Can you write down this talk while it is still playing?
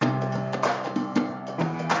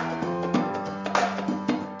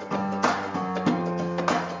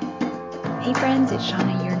Hey friends, it's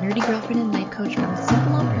Shauna, your nerdy girlfriend and life coach from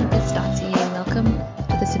simpleonpurpose.ca. Welcome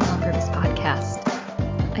to the Simple on Purpose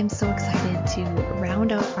podcast. I'm so excited to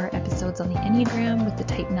round out our episodes on the Enneagram with the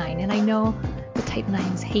Type 9. And I know the Type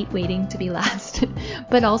 9s hate waiting to be last,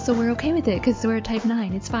 but also we're okay with it because we're a Type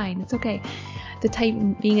 9. It's fine. It's okay.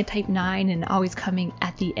 Being a Type 9 and always coming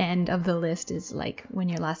at the end of the list is like when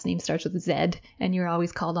your last name starts with Z and you're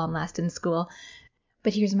always called on last in school.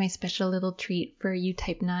 But here's my special little treat for you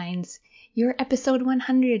Type 9s. You're episode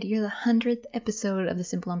 100. You're the 100th episode of the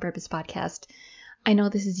Simple on Purpose podcast. I know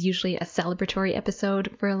this is usually a celebratory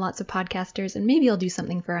episode for lots of podcasters, and maybe I'll do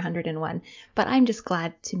something for 101, but I'm just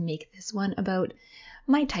glad to make this one about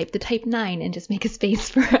my type, the Type 9, and just make a space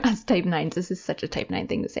for us Type 9s. This is such a Type 9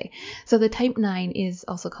 thing to say. So the Type 9 is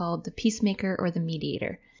also called the peacemaker or the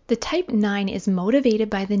mediator. The Type 9 is motivated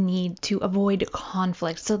by the need to avoid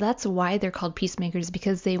conflict. So that's why they're called peacemakers,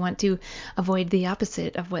 because they want to avoid the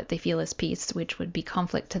opposite of what they feel is peace, which would be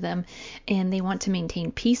conflict to them. And they want to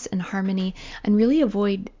maintain peace and harmony and really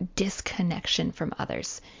avoid disconnection from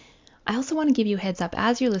others. I also want to give you a heads up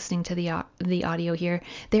as you're listening to the audio here.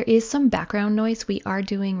 There is some background noise. We are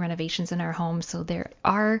doing renovations in our home, so there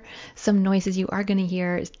are some noises you are going to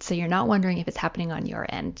hear. So you're not wondering if it's happening on your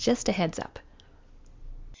end. Just a heads up.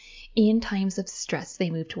 In times of stress, they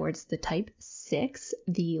move towards the Type 6,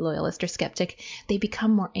 the loyalist or skeptic. They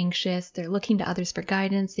become more anxious. They're looking to others for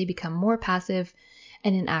guidance. They become more passive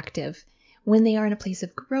and inactive. When they are in a place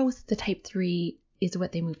of growth, the Type 3 is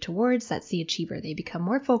what they move towards. That's the achiever. They become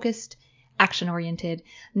more focused, action-oriented,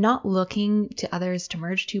 not looking to others to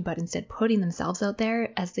merge to, but instead putting themselves out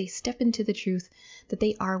there as they step into the truth that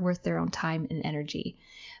they are worth their own time and energy.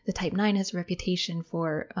 The Type 9 has a reputation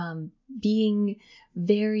for being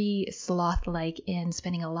very sloth-like and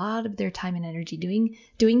spending a lot of their time and energy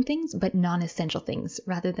doing things, but non-essential things,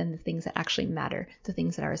 rather than the things that actually matter, the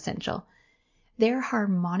things that are essential. Their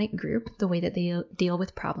harmonic group, the way that they deal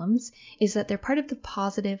with problems, is that they're part of the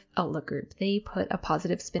positive outlook group. They put a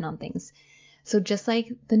positive spin on things. So just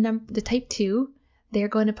like the Type 2, they're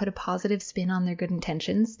going to put a positive spin on their good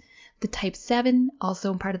intentions. The Type 7,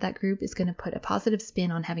 also part of that group, is going to put a positive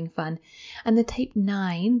spin on having fun. And the Type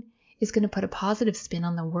 9 is going to put a positive spin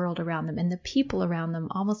on the world around them and the people around them,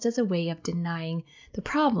 almost as a way of denying the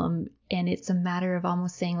problem. And it's a matter of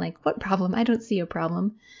almost saying, like, what problem? I don't see a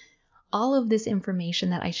problem. All of this information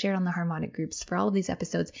that I shared on the harmonic groups for all of these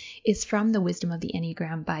episodes is from the Wisdom of the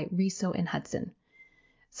Enneagram by Riso and Hudson.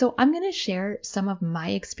 So I'm going to share some of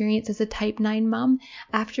my experience as a Type 9 mom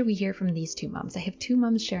after we hear from these two moms. I have two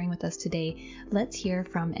moms sharing with us today. Let's hear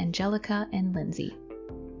from Angelica and Lindsay.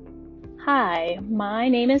 Hi, my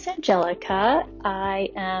name is Angelica. I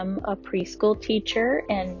am a preschool teacher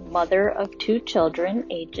and mother of two children,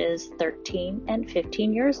 ages 13 and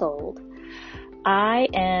 15 years old. I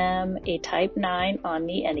am a Type 9 on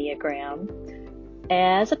the Enneagram.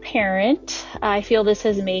 As a parent, I feel this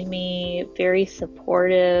has made me very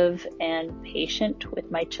supportive and patient with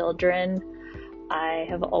my children. I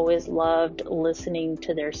have always loved listening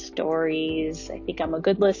to their stories. I think I'm a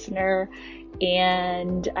good listener,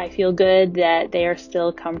 and I feel good that they are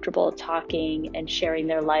still comfortable talking and sharing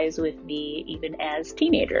their lives with me, even as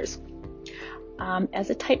teenagers. As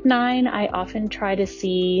a Type 9, I often try to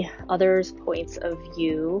see others' points of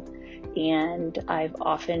view, and I've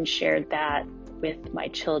often shared that with my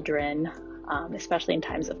children, especially in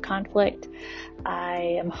times of conflict.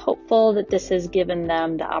 I am hopeful that this has given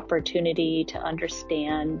them the opportunity to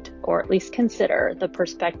understand, or at least consider, the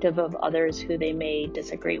perspective of others who they may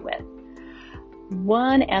disagree with.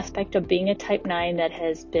 One aspect of being a Type 9 that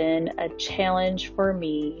has been a challenge for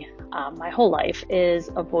me my whole life is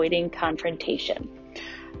avoiding confrontation.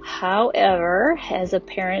 However, as a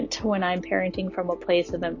parent, when I'm parenting from a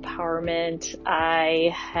place of empowerment,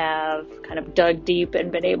 I have kind of dug deep and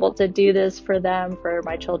been able to do this for them, for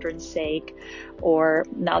my children's sake, or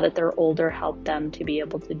now that they're older, help them to be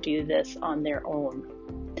able to do this on their own.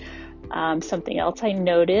 Something else I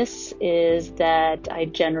notice is that I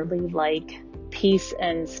generally like peace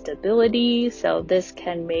and stability, so this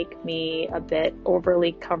can make me a bit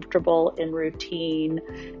overly comfortable in routine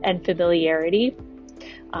and familiarity.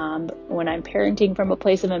 When I'm parenting from a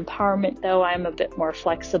place of empowerment, though, I'm a bit more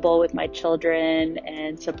flexible with my children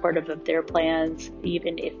and supportive of their plans,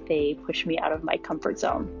 even if they push me out of my comfort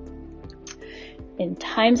zone. In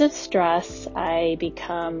times of stress, I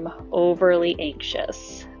become overly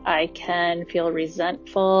anxious. I can feel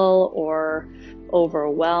resentful or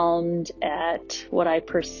overwhelmed at what I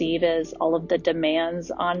perceive as all of the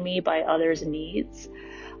demands on me by others' needs.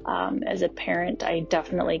 As a parent, I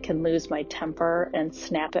definitely can lose my temper and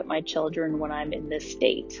snap at my children when I'm in this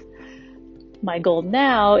state. My goal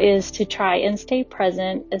now is to try and stay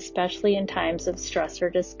present, especially in times of stress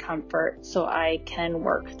or discomfort, so I can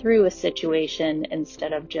work through a situation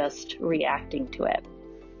instead of just reacting to it.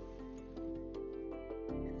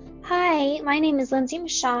 Hi, my name is Lindsay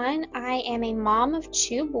Michon. I am a mom of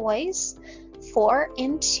 2 boys, 4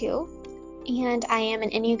 and 2, and I am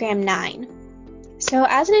an Enneagram 9. So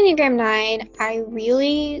as an Enneagram 9, I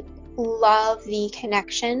really love the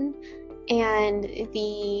connection and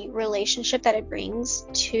the relationship that it brings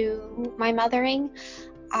to my mothering.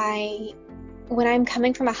 When I'm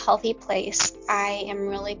coming from a healthy place, I am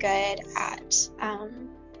really good at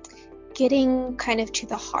getting kind of to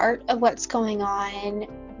the heart of what's going on,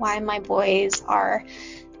 why my boys are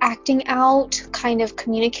acting out, kind of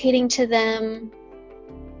communicating to them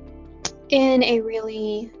in a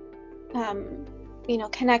really,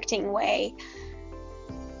 connecting way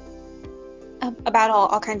about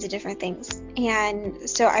all kinds of different things. And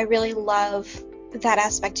so I really love that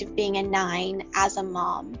aspect of being a 9 as a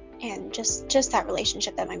mom, and just that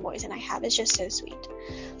relationship that my boys and I have is just so sweet.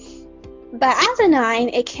 But as a 9,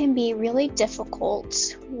 it can be really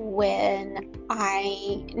difficult when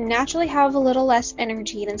I naturally have a little less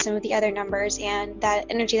energy than some of the other numbers, and that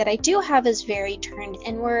energy that I do have is very turned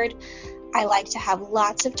inward. I like to have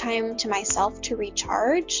lots of time to myself to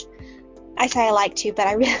recharge. I say I like to, but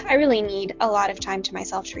I really need a lot of time to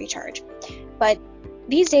myself to recharge. But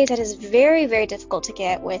these days it is very, very difficult to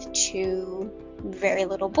get with 2 very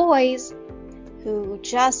little boys who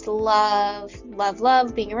just love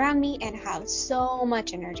being around me and have so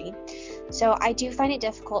much energy. So I do find it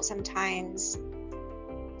difficult sometimes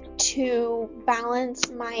to balance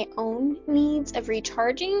my own needs of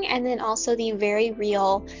recharging and then also the very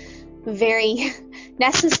real, very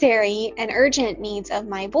necessary and urgent needs of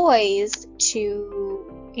my boys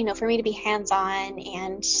to, for me to be hands-on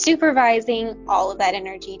and supervising all of that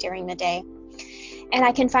energy during the day. And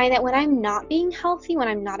I can find that when I'm not being healthy, when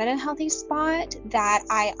I'm not in a healthy spot, that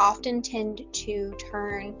I often tend to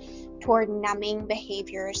turn toward numbing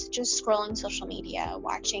behaviors, just scrolling social media,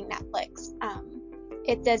 watching Netflix.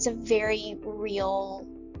 That's a very real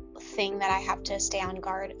thing that I have to stay on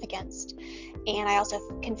guard against. And I also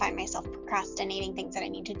can find myself procrastinating things that I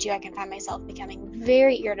need to do. I can find myself becoming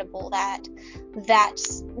very irritable. That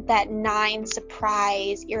 9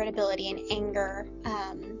 surprise, irritability, and anger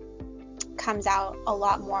comes out a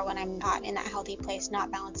lot more when I'm not in that healthy place,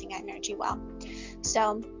 not balancing that energy well.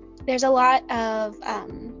 So there's a lot of,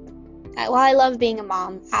 while I love being a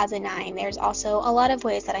mom as a 9, there's also a lot of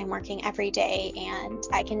ways that I'm working every day, and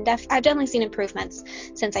I've definitely seen improvements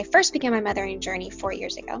since I first began my mothering journey 4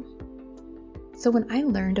 years ago. So when I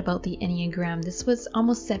learned about the Enneagram, this was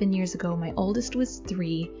almost 7 years ago. My oldest was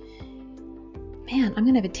 3. Man, I'm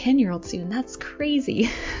going to have a 10-year-old soon. That's crazy.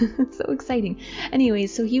 So exciting.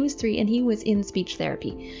 Anyways, so he was 3 and he was in speech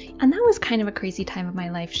therapy. And that was kind of a crazy time of my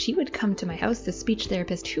life. She would come to my house, the speech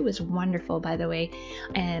therapist, who was wonderful, by the way.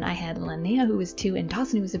 And I had Linnea, who was 2, and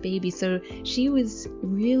Dawson, who was a baby. So she was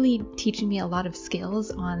really teaching me a lot of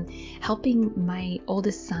skills on helping my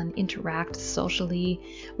oldest son interact socially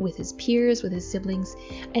with his peers, with his siblings.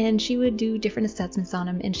 And she would do different assessments on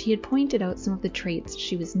him. And she had pointed out some of the traits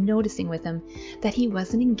she was noticing with him, that he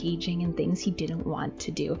wasn't engaging in things he didn't want to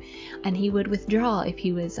do, and he would withdraw if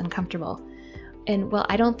he was uncomfortable. And well,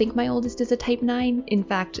 I don't think my oldest is a type 9. In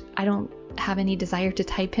fact, I don't have any desire to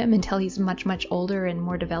type him until he's much, much older and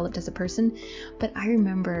more developed as a person. But I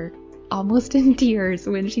remember almost in tears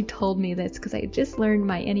when she told me this, because I just learned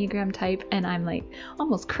my Enneagram type, and I'm like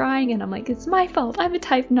almost crying, and I'm like, it's my fault. I'm a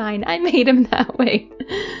type 9. I made him that way.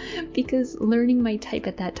 Because learning my type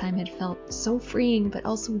at that time had felt so freeing, but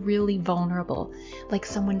also really vulnerable, like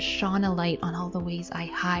someone shone a light on all the ways I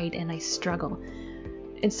hide and I struggle.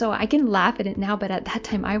 And so I can laugh at it now, but at that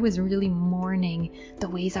time I was really mourning the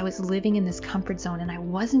ways I was living in this comfort zone, and I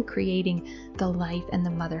wasn't creating the life and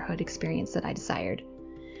the motherhood experience that I desired.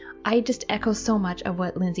 I just echo so much of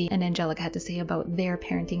what Lindsay and Angelica had to say about their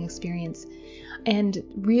parenting experience. And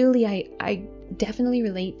really, I definitely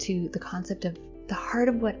relate to the concept of the heart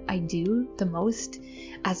of what I do the most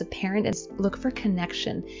as a parent is look for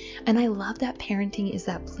connection. And I love that parenting is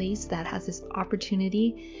that place that has this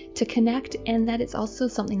opportunity to connect, and that it's also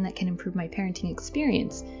something that can improve my parenting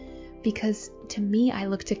experience. Because to me, I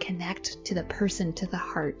look to connect to the person, to the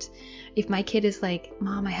heart. If my kid is like,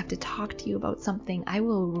 Mom, I have to talk to you about something, I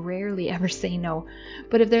will rarely ever say no.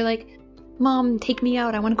 But if they're like, Mom, take me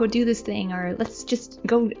out, I want to go do this thing, or let's just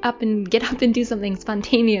go up and get up and do something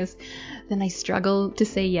spontaneous, then I struggle to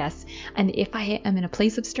say yes. And if I am in a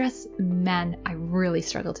place of stress, man, I really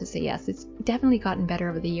struggle to say yes. It's definitely gotten better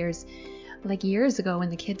over the years. Like years ago when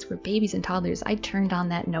the kids were babies and toddlers, I turned on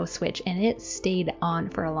that no switch and it stayed on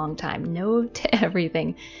for a long time. No to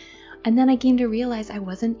everything. And then I came to realize I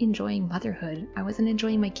wasn't enjoying motherhood. I wasn't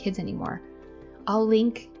enjoying my kids anymore. I'll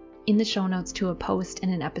link in the show notes to a post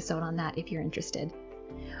and an episode on that if you're interested.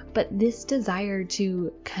 But this desire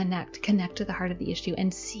to connect to the heart of the issue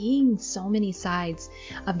and seeing so many sides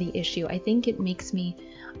of the issue, I think it makes me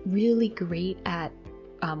really great at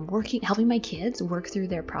helping my kids work through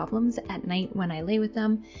their problems at night when I lay with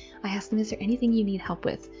them. I ask them, is there anything you need help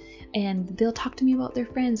with? And they'll talk to me about their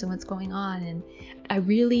friends and what's going on. And I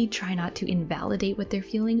really try not to invalidate what they're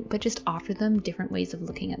feeling, but just offer them different ways of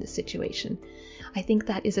looking at the situation. I think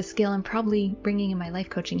that is a skill I'm probably bringing in my life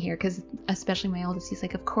coaching here, because especially my oldest, he's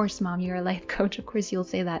like, of course, Mom, you're a life coach. Of course you'll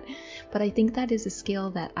say that. But I think that is a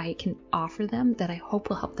skill that I can offer them that I hope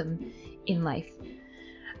will help them in life.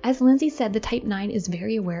 As Lindsay said, the type 9 is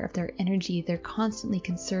very aware of their energy. They're constantly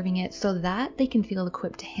conserving it so that they can feel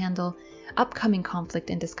equipped to handle upcoming conflict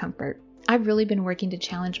and discomfort. I've really been working to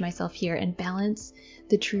challenge myself here and balance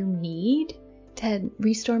the true need to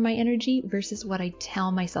restore my energy versus what I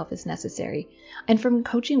tell myself is necessary. And from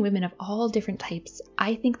coaching women of all different types,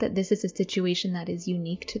 I think that this is a situation that is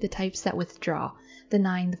unique to the types that withdraw, the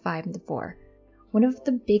 9, the 5, and the 4. One of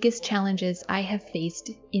the biggest challenges I have faced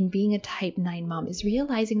in being a type 9 mom is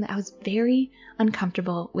realizing that I was very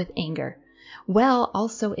uncomfortable with anger, while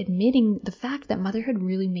also admitting the fact that motherhood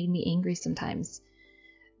really made me angry sometimes.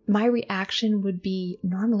 My reaction would be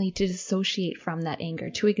normally to dissociate from that anger,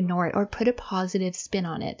 to ignore it, or put a positive spin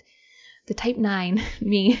on it. The type 9,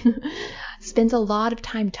 me, spends a lot of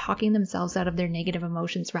time talking themselves out of their negative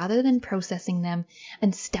emotions rather than processing them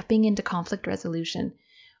and stepping into conflict resolution,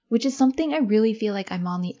 which is something I really feel like I'm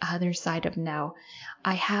on the other side of now.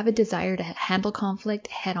 I have a desire to handle conflict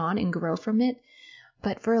head on and grow from it,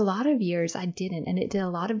 but for a lot of years I didn't, and it did a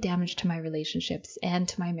lot of damage to my relationships and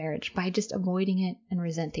to my marriage by just avoiding it and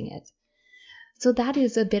resenting it. So that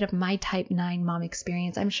is a bit of my type 9 mom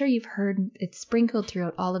experience. I'm sure you've heard it sprinkled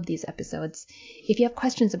throughout all of these episodes. If you have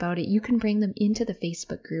questions about it, you can bring them into the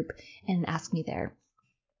Facebook group and ask me there.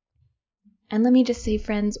 And let me just say,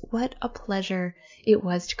 friends, what a pleasure it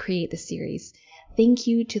was to create this series. Thank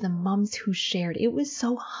you to the moms who shared. It was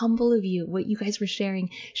so humble of you, what you guys were sharing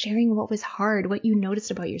what was hard, what you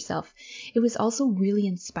noticed about yourself. It was also really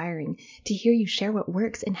inspiring to hear you share what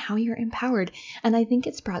works and how you're empowered. And I think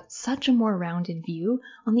it's brought such a more rounded view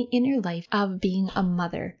on the inner life of being a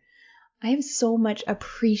mother. I have so much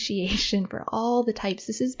appreciation for all the types.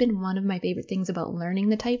 This has been one of my favorite things about learning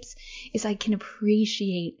the types, is I can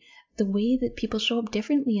appreciate the way that people show up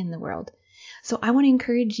differently in the world. So I want to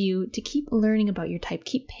encourage you to keep learning about your type,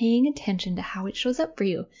 keep paying attention to how it shows up for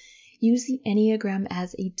you. Use the Enneagram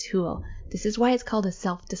as a tool. This is why it's called a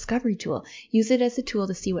self-discovery tool. Use it as a tool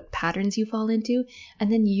to see what patterns you fall into,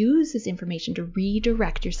 and then use this information to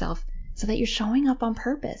redirect yourself so that you're showing up on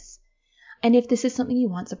purpose. And if this is something you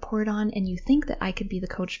want support on and you think that I could be the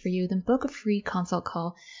coach for you, then book a free consult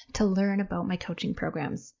call to learn about my coaching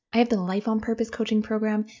programs. I have the Life on Purpose coaching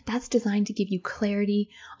program that's designed to give you clarity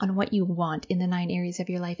on what you want in the 9 areas of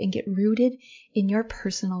your life and get rooted in your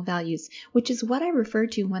personal values, which is what I refer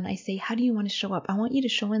to when I say, how do you want to show up? I want you to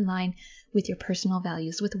show in line with your personal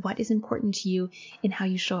values, with what is important to you in how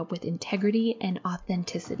you show up with integrity and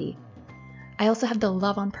authenticity. I also have the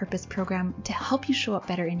Love on Purpose program to help you show up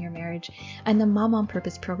better in your marriage, and the Mom on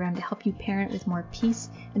Purpose program to help you parent with more peace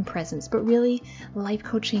and presence. But really, life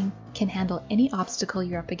coaching can handle any obstacle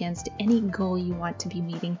you're up against, any goal you want to be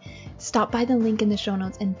meeting. Stop by the link in the show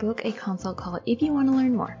notes and book a consult call if you want to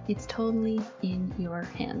learn more. It's totally in your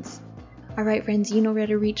hands. All right, friends, you know where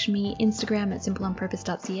to reach me. Instagram at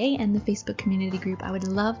simpleonpurpose.ca and the Facebook community group. I would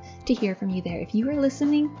love to hear from you there. If you are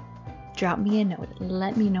listening, drop me a note.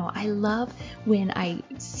 Let me know. I love when I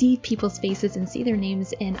see people's faces and see their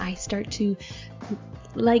names and I start to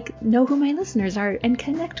know who my listeners are and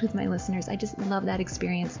connect with my listeners. I just love that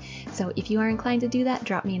experience. So if you are inclined to do that,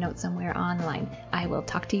 drop me a note somewhere online. I will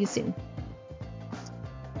talk to you soon.